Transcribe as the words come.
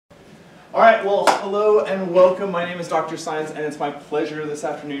All right, well, hello and welcome. My name is Dr. Science, and it's my pleasure this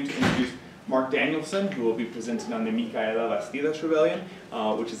afternoon to introduce Marc Danielson, who will be presenting on the Micaela Bastidas rebellion,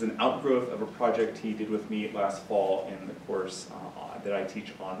 which is an outgrowth of a project he did with me last fall in the course that I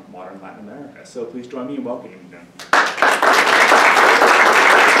teach on modern Latin America. So please join me in welcoming them.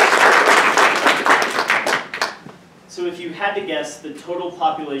 So if you had to guess the total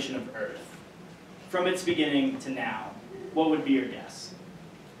population of Earth, from its beginning to now, what would be your guess?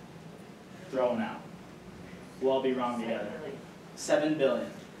 Throw them out. We'll all be wrong together. 7 billion.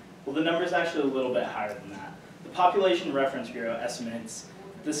 Well, the number is actually a little bit higher than that. The Population Reference Bureau estimates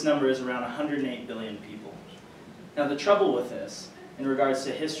this number is around 108 billion people. Now the trouble with this, in regards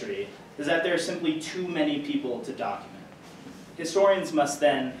to history, is that there are simply too many people to document. Historians must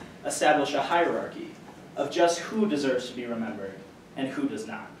then establish a hierarchy of just who deserves to be remembered and who does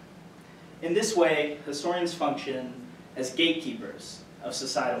not. In this way, historians function as gatekeepers of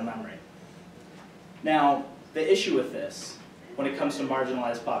societal memory. Now, the issue with this, when it comes to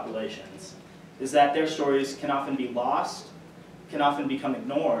marginalized populations, is that their stories can often be lost, can often become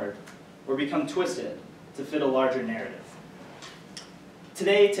ignored, or become twisted to fit a larger narrative.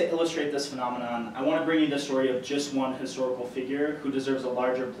 Today, to illustrate this phenomenon, I want to bring you the story of just one historical figure who deserves a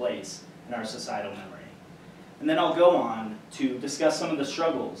larger place in our societal memory. And then I'll go on to discuss some of the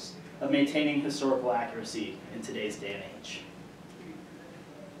struggles of maintaining historical accuracy in today's day and age.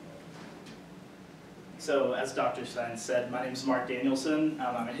 So, as Dr. Stein said, my name is Marc Danielson.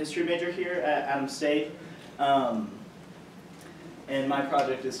 I'm a history major here at HAPPSS State. And my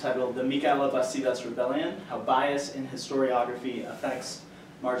project is titled The Micaela Bastidas Rebellion, How Bias in Historiography Affects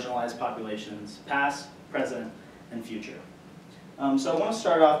Marginalized Populations, Past, Present, and Future. So I want to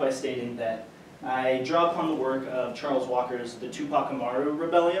start off by stating that I draw upon the work of Charles Walker's The Tupac Amaru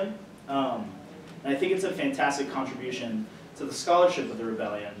Rebellion. And I think it's a fantastic contribution to the scholarship of the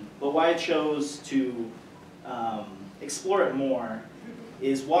rebellion. But why I chose to explore it more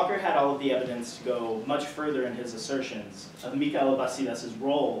is Walker had all of the evidence to go much further in his assertions of Micaela Bastidas'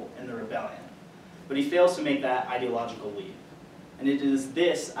 role in the rebellion. But he fails to make that ideological leap. And it is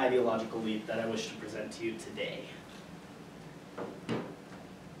this ideological leap that I wish to present to you today.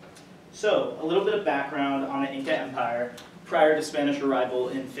 So, a little bit of background on the Inca Empire prior to Spanish arrival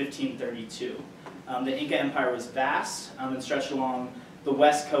in 1532. The Inca Empire was vast and stretched along the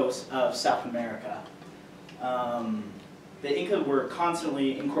west coast of South America. The Inca were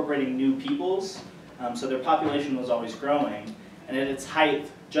constantly incorporating new peoples, so their population was always growing, and at its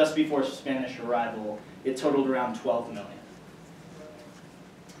height, just before Spanish arrival, it totaled around 12 million.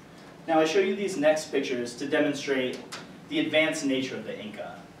 Now I show you these next pictures to demonstrate the advanced nature of the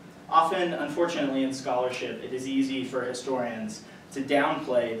Inca. Often, unfortunately, in scholarship, it is easy for historians to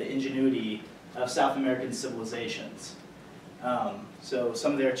downplay the ingenuity of South American civilizations. So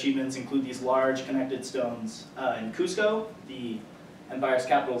some of their achievements include these large connected stones in Cusco, the empire's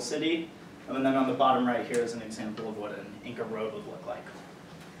capital city, and then on the bottom right here is an example of what an Inca road would look like.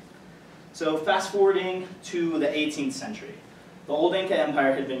 So fast forwarding to the 18th century. The old Inca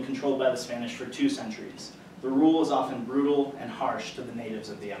Empire had been controlled by the Spanish for 2 centuries. The rule was often brutal and harsh to the natives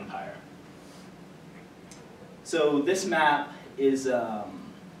of the empire. So this map is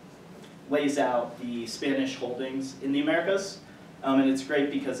lays out the Spanish holdings in the Americas, and it's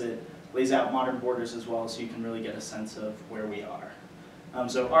great because it lays out modern borders as well, so you can really get a sense of where we are.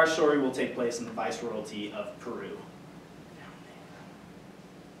 So our story will take place in the Viceroyalty of Peru.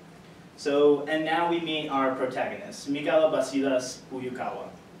 So, and now we meet our protagonist, Micaela Bastidas Uyukawa.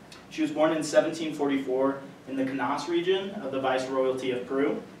 She was born in 1744 in the Canas region of the Viceroyalty of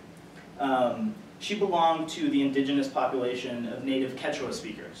Peru. She belonged to the indigenous population of native Quechua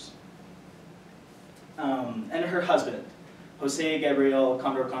speakers. And her husband, Jose Gabriel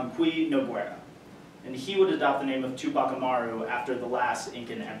Condorcanqui Noguera. And he would adopt the name of Tupac Amaru after the last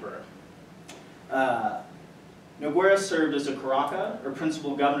Incan emperor. Noguera served as a curaca, or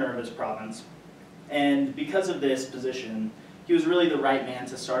principal governor of his province, and because of this position, he was really the right man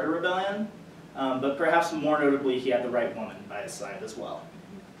to start a rebellion, but perhaps more notably, he had the right woman by his side as well.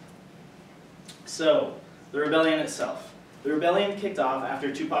 So, the rebellion itself. The rebellion kicked off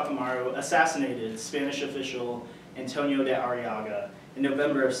after Tupac Amaru assassinated Spanish official Antonio de Arriaga in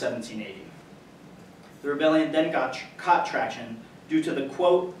November of 1780. The rebellion then caught traction due to the,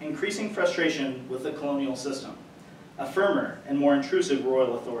 quote, increasing frustration with the colonial system, a firmer and more intrusive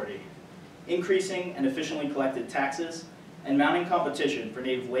royal authority, increasing and efficiently collected taxes, and mounting competition for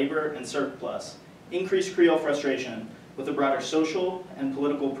native labor and surplus, increased Creole frustration with the broader social and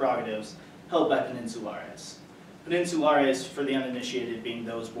political prerogatives held by peninsulares. Peninsulares, for the uninitiated, being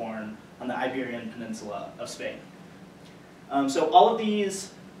those born on the Iberian Peninsula of Spain. So all of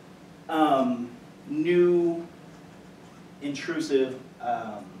these new intrusive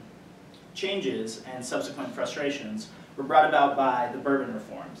changes and subsequent frustrations were brought about by the Bourbon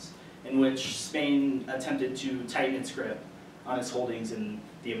reforms, in which Spain attempted to tighten its grip on its holdings in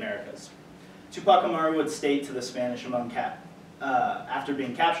the Americas. Tupac Amaru would state to the Spanish after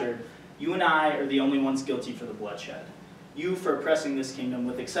being captured, "You and I are the only ones guilty for the bloodshed. You for oppressing this kingdom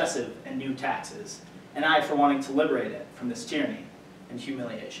with excessive and new taxes, and I for wanting to liberate it from this tyranny and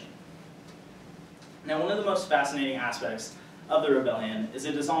humiliation." Now, one of the most fascinating aspects of the rebellion is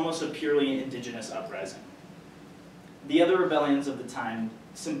it is almost a purely indigenous uprising. The other rebellions of the time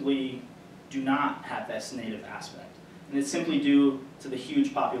simply do not have this native aspect, and it's simply due to the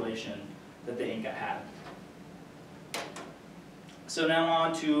huge population that the Inca had. So now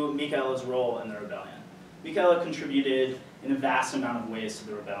on to Micaela's role in the rebellion. Micaela contributed in a vast amount of ways to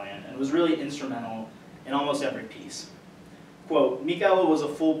the rebellion and was really instrumental in almost every piece. Quote, "Micaela was a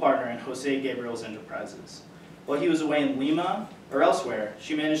full partner in Jose Gabriel's enterprises. While he was away in Lima or elsewhere,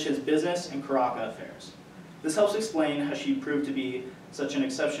 she managed his business and Caracas affairs. This helps explain how she proved to be such an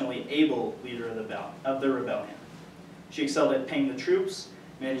exceptionally able leader of the rebellion. She excelled at paying the troops,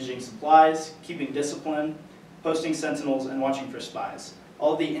 managing supplies, keeping discipline, posting sentinels, and watching for spies,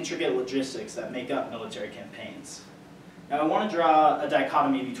 all of the intricate logistics that make up military campaigns. Now I want to draw a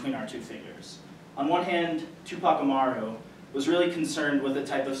dichotomy between our two figures. On one hand, Tupac Amaru was really concerned with a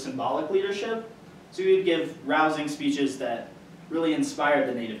type of symbolic leadership, so he would give rousing speeches that really inspired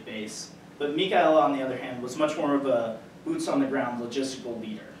the native base, but Micaela, on the other hand, was much more of a boots-on-the-ground logistical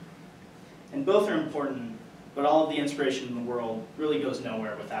leader. And both are important, but all of the inspiration in the world really goes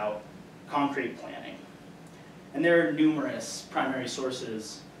nowhere without concrete planning. And there are numerous primary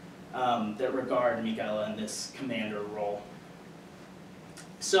sources that regard Micaela in this commander role.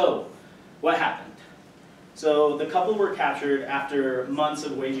 So, what happened? So the couple were captured after months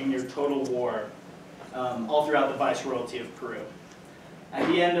of waging near total war all throughout the Viceroyalty of Peru. At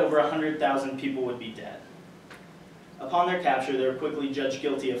the end, over 100,000 people would be dead. Upon their capture, they were quickly judged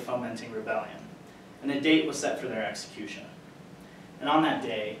guilty of fomenting rebellion, and a date was set for their execution. And on that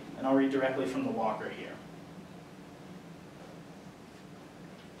day, and I'll read directly from the walker here,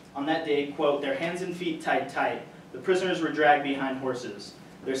 on that day, quote, "Their hands and feet tied tight, the prisoners were dragged behind horses,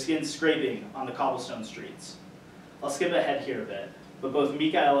 their skins scraping on the cobblestone streets." I'll skip ahead here a bit, but both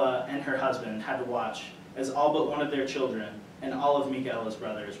Micaela and her husband had to watch as all but one of their children and all of Micaela's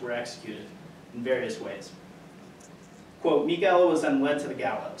brothers were executed in various ways. Quote, "Micaela was then led to the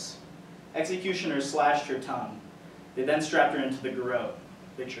gallows. Executioners slashed her tongue. They then strapped her into the garrote,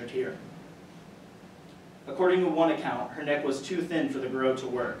 pictured here. According to one account, her neck was too thin for the garrote to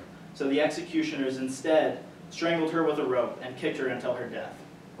work, so the executioners instead strangled her with a rope and kicked her until her death.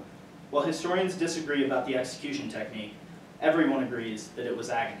 While historians disagree about the execution technique, everyone agrees that it was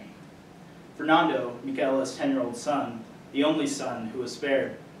agony. Fernando, Micaela's 10-year-old son, the only son who was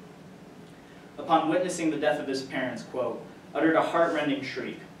spared, upon witnessing the death of his parents, quote, uttered a heart-rending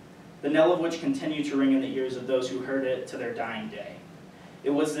shriek, the knell of which continued to ring in the ears of those who heard it to their dying day. It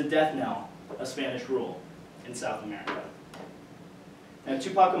was the death knell of Spanish rule in South America." Now,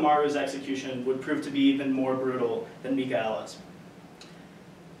 Tupac Amaru's execution would prove to be even more brutal than Micaela's.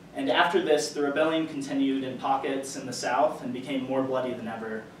 And after this, the rebellion continued in pockets in the south and became more bloody than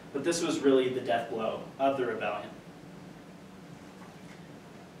ever, but this was really the death blow of the rebellion.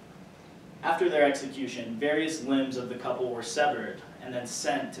 After their execution, various limbs of the couple were severed and then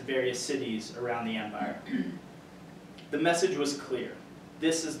sent to various cities around the empire. The message was clear.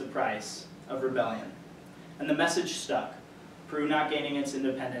 This is the price of rebellion. And the message stuck, Peru not gaining its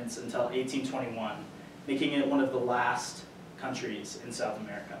independence until 1821, making it one of the last countries in South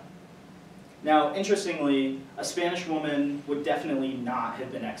America. Now, interestingly, a Spanish woman would definitely not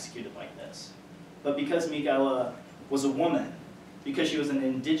have been executed like this. But because Micaela was a woman, because she was an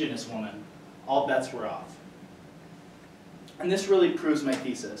indigenous woman, all bets were off. And this really proves my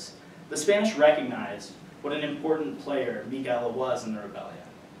thesis. The Spanish recognized what an important player Micaela was in the rebellion,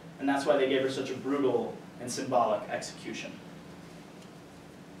 and that's why they gave her such a brutal and symbolic execution.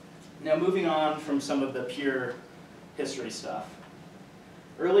 Now, moving on from some of the pure history stuff.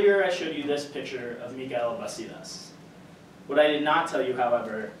 Earlier I showed you this picture of Micaela Bastidas. What I did not tell you,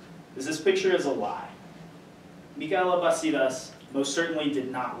 however, is this picture is a lie. Micaela Bastidas most certainly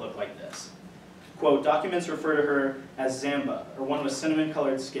did not look like this. Quote, documents refer to her as Zamba, or one with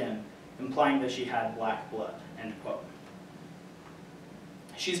cinnamon-colored skin, implying that she had black blood, end quote.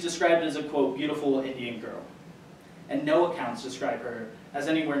 She's described as a, quote, beautiful Indian girl, and no accounts describe her as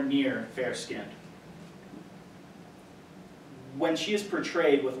anywhere near fair-skinned. When she is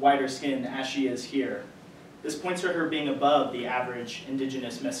portrayed with whiter skin as she is here, This points to her being above the average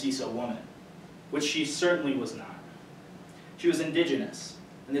indigenous mestizo woman, which she certainly was not. She was indigenous,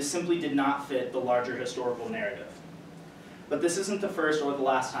 and this simply did not fit the larger historical narrative. But this isn't the first or the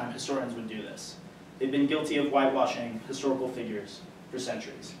last time historians would do this. They've been guilty of whitewashing historical figures for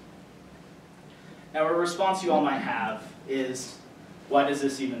centuries. Now, a response you all might have is, why does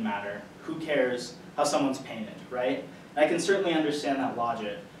this even matter? Who cares how someone's painted, right? And I can certainly understand that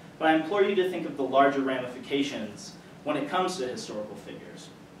logic, but I implore you to think of the larger ramifications when it comes to historical figures.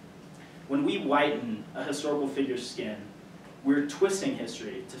 When we whiten a historical figure's skin, we're twisting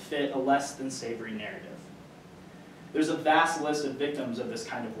history to fit a less than savory narrative. There's a vast list of victims of this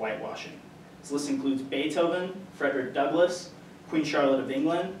kind of whitewashing. This list includes Beethoven, Frederick Douglass, Queen Charlotte of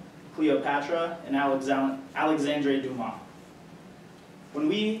England, Cleopatra, and Alexandre Dumas. When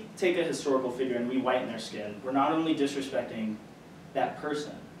we take a historical figure and we whiten their skin, we're not only disrespecting that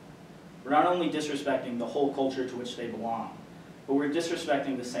person, we're not only disrespecting the whole culture to which they belong, but we're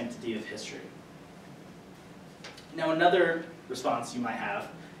disrespecting the sanctity of history. Now, another response you might have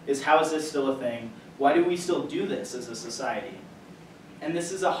is, how is this still a thing? Why do we still do this as a society? And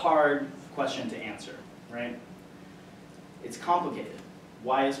this is a hard question to answer, right? It's complicated.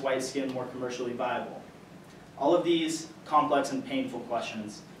 Why is white skin more commercially viable? All of these complex and painful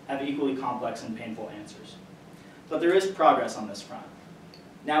questions have equally complex and painful answers. But there is progress on this front.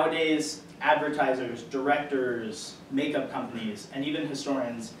 Nowadays, advertisers, directors, makeup companies, and even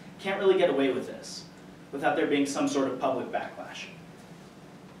historians can't really get away with this without there being some sort of public backlash.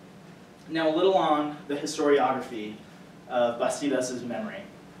 Now, a little on the historiography of Bastidas' memory.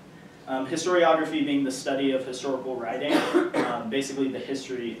 Historiography being the study of historical writing, basically the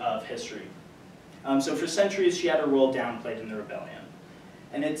history of history. So for centuries, she had her role downplayed in the rebellion.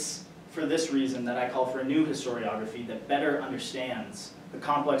 And it's for this reason that I call for a new historiography that better understands the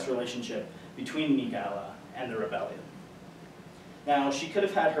complex relationship between Micaela and the rebellion. Now, she could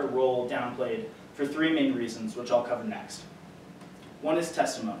have had her role downplayed for three main reasons, which I'll cover next. One is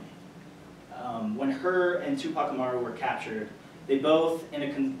testimony. When her and Tupac Amaru were captured, they both,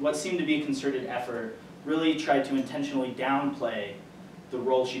 in what seemed to be a concerted effort, really tried to intentionally downplay the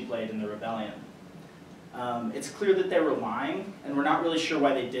role she played in the rebellion. It's clear that they were lying, and we're not really sure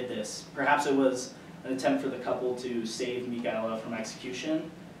why they did this. Perhaps it was an attempt for the couple to save Micaela from execution,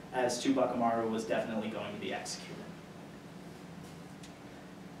 as Tupac Amaru was definitely going to be executed.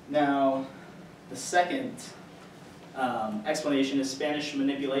 Now, the second explanation is Spanish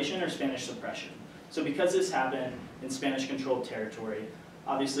manipulation or Spanish suppression. So because this happened in Spanish-controlled territory,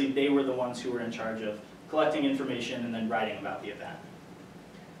 obviously they were the ones who were in charge of collecting information and then writing about the event.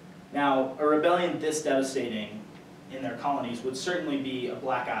 Now, a rebellion this devastating in their colonies would certainly be a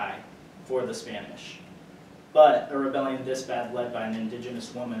black eye for the Spanish. But a rebellion this bad led by an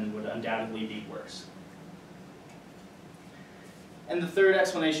indigenous woman would undoubtedly be worse. And the third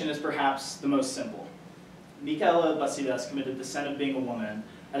explanation is perhaps the most simple. Micaela Bastidas committed the sin of being a woman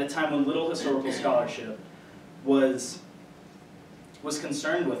at a time when little historical scholarship was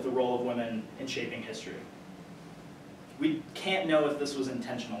concerned with the role of women in shaping history. We can't know if this was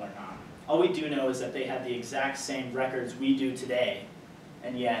intentional or not. All we do know is that they had the exact same records we do today,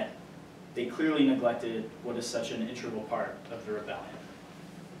 and yet they clearly neglected what is such an integral part of the rebellion.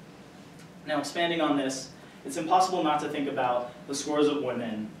 Now, expanding on this, it's impossible not to think about the scores of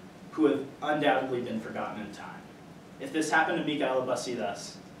women who have undoubtedly been forgotten in time. If this happened to Micaela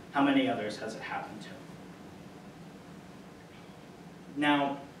Bastidas, how many others has it happened to?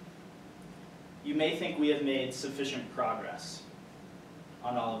 Now, you may think we have made sufficient progress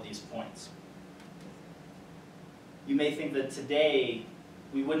on all of these points. You may think that today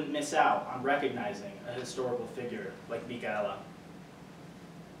we wouldn't miss out on recognizing a historical figure like Micaela.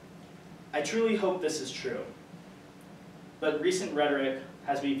 I truly hope this is true, but recent rhetoric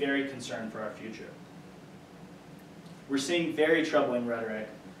has me very concerned for our future. We're seeing very troubling rhetoric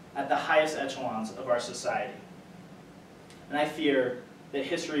at the highest echelons of our society. And I fear that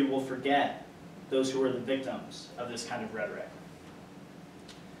history will forget those who are the victims of this kind of rhetoric.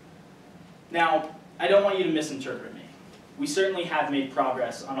 Now, I don't want you to misinterpret me. We certainly have made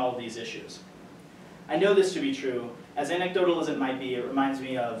progress on all of these issues. I know this to be true. As anecdotal as it might be, it reminds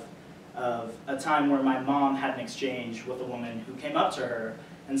me of a time where my mom had an exchange with a woman who came up to her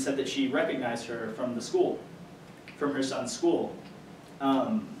and said that she recognized her from the school, from her son's school.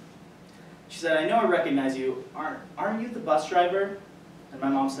 She said, "I know I recognize you. Aren't you the bus driver?" And my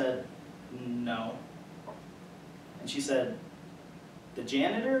mom said, "No." And she said, "The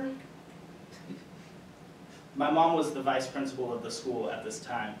janitor?" My mom was the vice principal of the school at this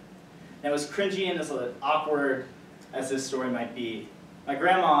time. And as cringy and as awkward as this story might be, my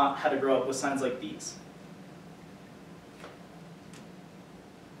grandma had to grow up with signs like these.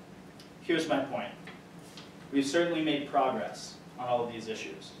 here's my point. We've certainly made progress on all of these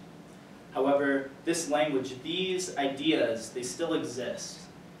issues. However, this language, these ideas, they still exist.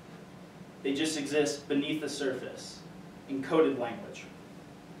 They just exist beneath the surface, in coded language.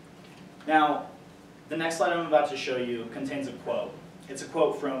 Now, the next slide I'm about to show you contains a quote. It's a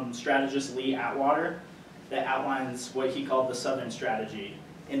quote from strategist Lee Atwater that outlines what he called the Southern strategy,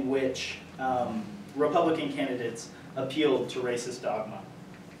 in which Republican candidates appealed to racist dogma.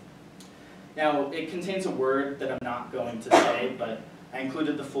 Now, it contains a word that I'm not going to say, but I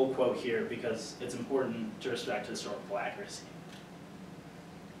included the full quote here because it's important to respect historical accuracy.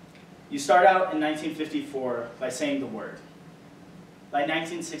 You start out in 1954 by saying the word. By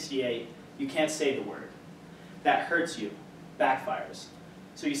 1968, you can't say the word. That hurts you, backfires.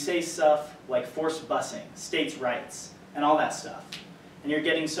 So you say stuff like forced busing, states' rights, and all that stuff. And you're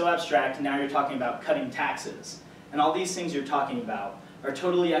getting so abstract, and now you're talking about cutting taxes. And all these things you're talking about are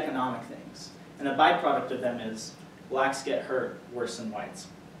totally economic things. And a byproduct of them is blacks get hurt worse than whites.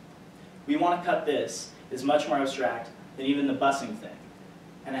 We want to cut this is much more abstract than even the busing thing,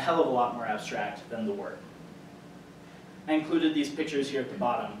 and a hell of a lot more abstract than the word. I included these pictures here at the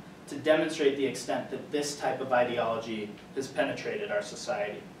bottom to demonstrate the extent that this type of ideology has penetrated our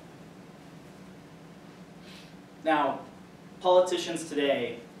society. Now, politicians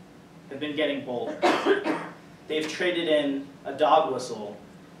today have been getting bolder. They've traded in a dog whistle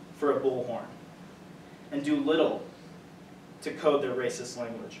for a bullhorn and do little to code their racist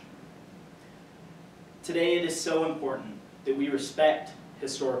language. Today it is so important that we respect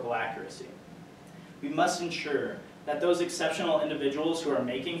historical accuracy. We must ensure that those exceptional individuals who are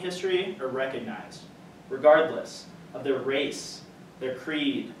making history are recognized, regardless of their race, their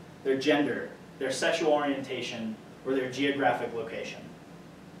creed, their gender, their sexual orientation, or their geographic location.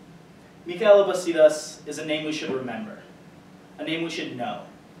 Micaela Bastidas is a name we should remember, a name we should know.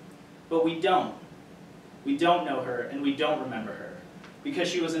 But we don't. We don't know her and we don't remember her because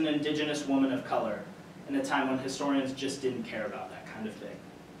she was an indigenous woman of color in a time when historians just didn't care about that kind of thing.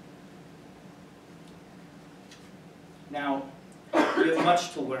 Now, we have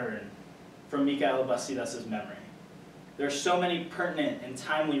much to learn from Micaela Bastidas' memory. There are so many pertinent and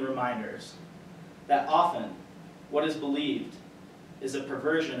timely reminders that often what is believed is a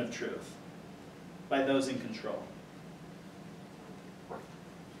perversion of truth by those in control.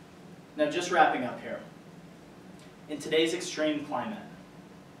 Now, just wrapping up here. In today's extreme climate,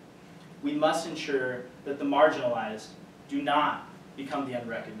 we must ensure that the marginalized do not become the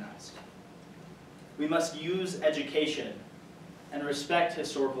unrecognized. We must use education and respect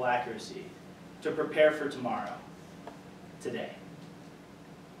historical accuracy to prepare for tomorrow, today.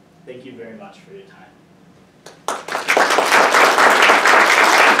 Thank you very much for your time.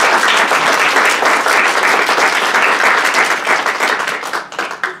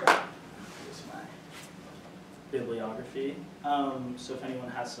 Bibliography. So if anyone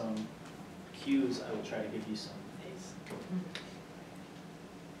has some cues, I will try to give you some pace.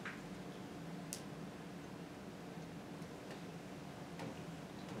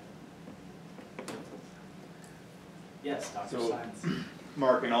 Yes, Dr. Science.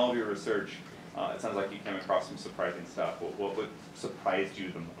 Mark, in all of your research, it sounds like you came across some surprising stuff. What surprised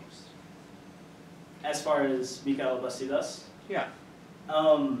you the most? As far as Micaela Bastidas? Yeah.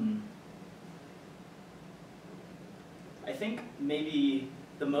 I think maybe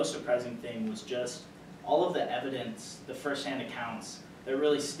the most surprising thing was just all of the evidence, the first-hand accounts that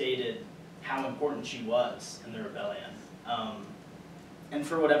really stated how important she was in the rebellion. And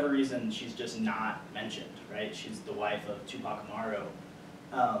for whatever reason, she's just not mentioned, right? She's the wife of Tupac Amaru.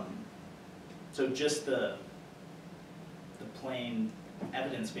 So just the plain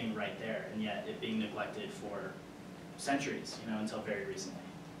evidence being right there, and yet it being neglected for centuries, until very recently.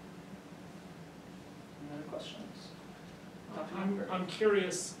 Any other questions? I'm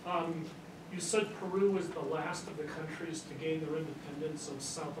curious, you said Peru was the last of the countries to gain their independence of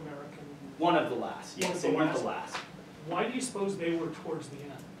South American... One of the last, yes, they weren't the last. Why do you suppose they were towards the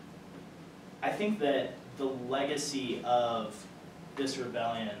end? I think that the legacy of this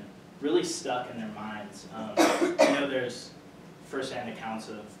rebellion really stuck in their minds. There's first-hand accounts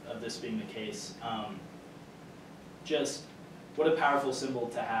of this being the case. Just what a powerful symbol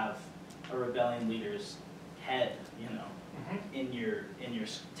to have a rebellion leader's head, in your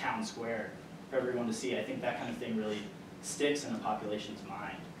town square for everyone to see. I think that kind of thing really sticks in a population's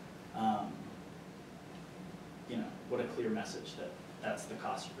mind. What a clear message that that's the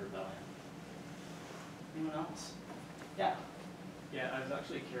cost of rebellion. Anyone else? Yeah. Yeah, I was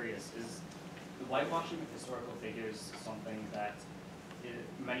actually curious, is the whitewashing of historical figures something that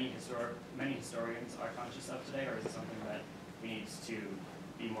many historians are conscious of today, or is it something that we need to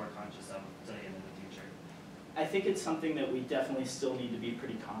be more conscious of studying in the future? I think it's something that we definitely still need to be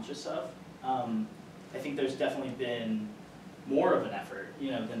pretty conscious of. I think there's definitely been more of an effort,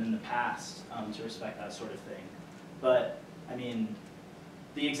 than in the past to respect that sort of thing. But I mean,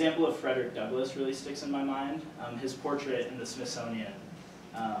 the example of Frederick Douglass really sticks in my mind. His portrait in the Smithsonian.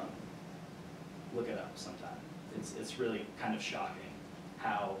 Look it up sometime. It's really kind of shocking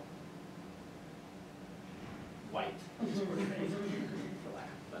how white is portrayed, for lack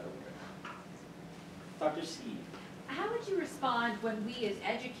of a better word. Dr. C. How would you respond when we as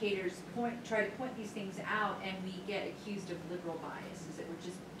educators try to point these things out and we get accused of liberal bias? Is that we're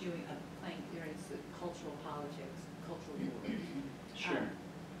just playing cultural politics, cultural war? Sure.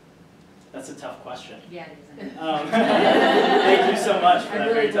 That's a tough question. Yeah, it is. Thank you so much for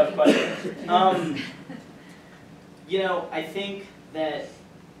that very tough question. I think that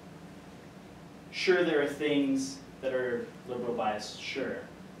sure there are things that are liberal bias, sure,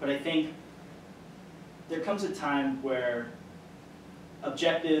 but I think there comes a time where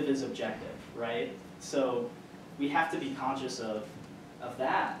objective is objective, right? So we have to be conscious of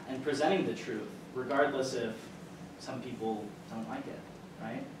that and presenting the truth, regardless if some people don't like it,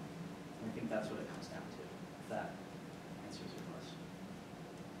 right? And I think that's what it comes down to, if that answers your question.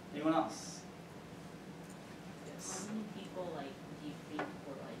 Anyone else? Yes. How many people, do you think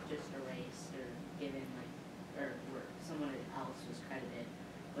were, just erased or given, or were someone else was credited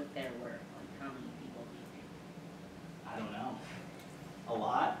with their work? How many people do you think? I don't know. A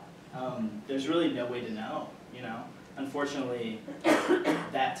lot. There's really no way to know, Unfortunately,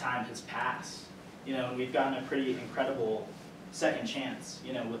 that time has passed, and we've gotten a pretty incredible second chance,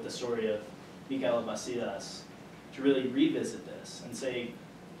 with the story of Micaela Bastidas, to really revisit this and say,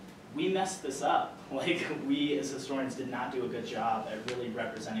 we messed this up. We as historians did not do a good job at really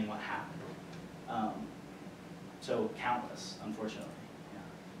representing what happened. So countless, unfortunately. Yeah.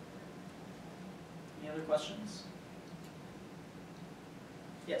 Any other questions?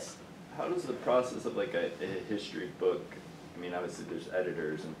 Yes. How does the process of a history book, I mean obviously there's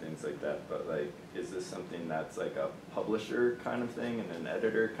editors and things like that, but is this something that's a publisher kind of thing and an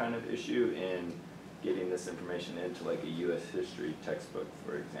editor kind of issue in getting this information into a US history textbook,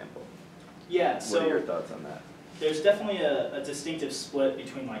 for example? Yeah, so what are your thoughts on that? There's definitely a distinctive split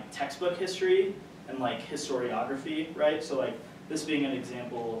between textbook history and historiography, right? So this being an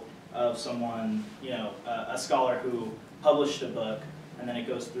example of someone, a scholar who published a book, and then it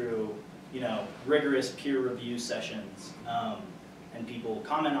goes through, rigorous peer review sessions, and people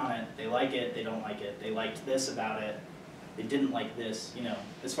comment on it. They like it, they don't like it. They liked this about it, they didn't like this.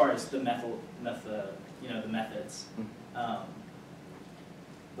 As far as the the methods.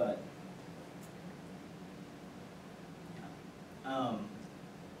 But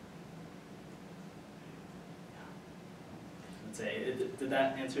let's say, did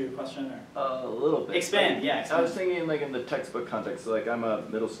that answer your question? Or? A little bit. Expand, yeah. Expand. I was thinking in the textbook context, so I'm a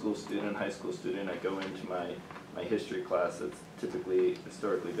middle school student, high school student, I go into my history class that's typically,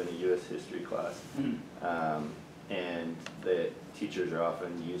 historically been a US history class. Mm-hmm. And the teachers are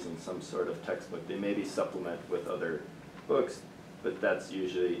often using some sort of textbook. They maybe supplement with other books, but they're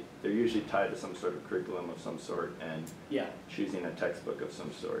usually tied to some sort of curriculum of some sort and yeah. choosing a textbook of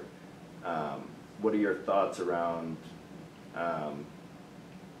some sort. What are your thoughts around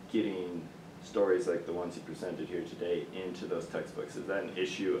getting stories like the ones you presented here today into those textbooks? Is that an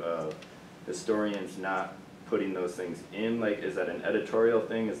issue of historians not putting those things in? Is that an editorial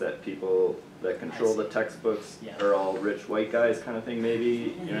thing? Is that people that control the textbooks are all rich white guys kind of thing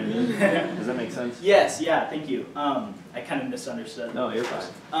maybe? You know what I mean? Does that make sense? Yes, yeah, thank you. I kind of misunderstood. No, you're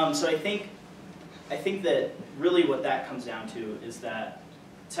fine. So I think that really what that comes down to is that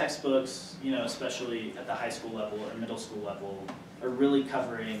textbooks, especially at the high school level or middle school level, are really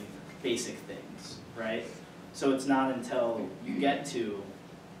covering basic things, right? So it's not until you get to,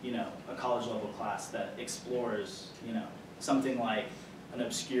 a college level class that explores, something like an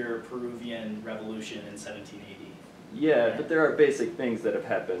obscure Peruvian revolution in 1780. Yeah, right? but there are basic things that have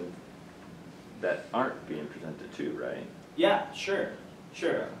happened that aren't being presented too, right? Yeah, sure.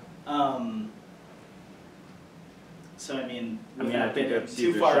 So I mean, I think of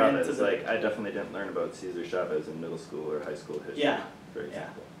too Cesar far Chavez, into the, I definitely didn't learn about Cesar Chavez in middle school or high school history, for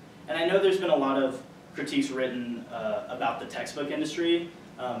example. And I know there's been a lot of critiques written about the textbook industry,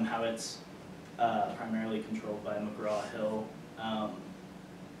 how it's primarily controlled by McGraw-Hill,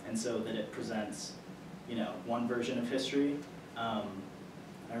 and so that it presents, one version of history. I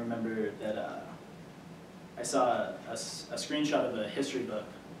remember that I saw a screenshot of a history book,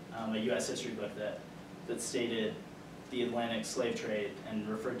 a U.S. history book that stated the Atlantic slave trade and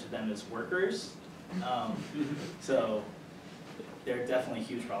referred to them as workers. So there are definitely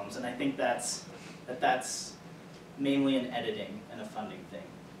huge problems, and I think that's mainly an editing and a funding thing,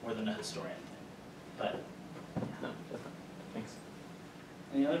 more than a historian thing. But, No, thanks.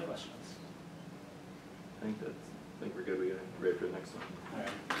 any other questions? I think we're good. We got ready for the next one. All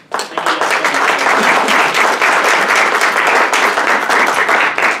right.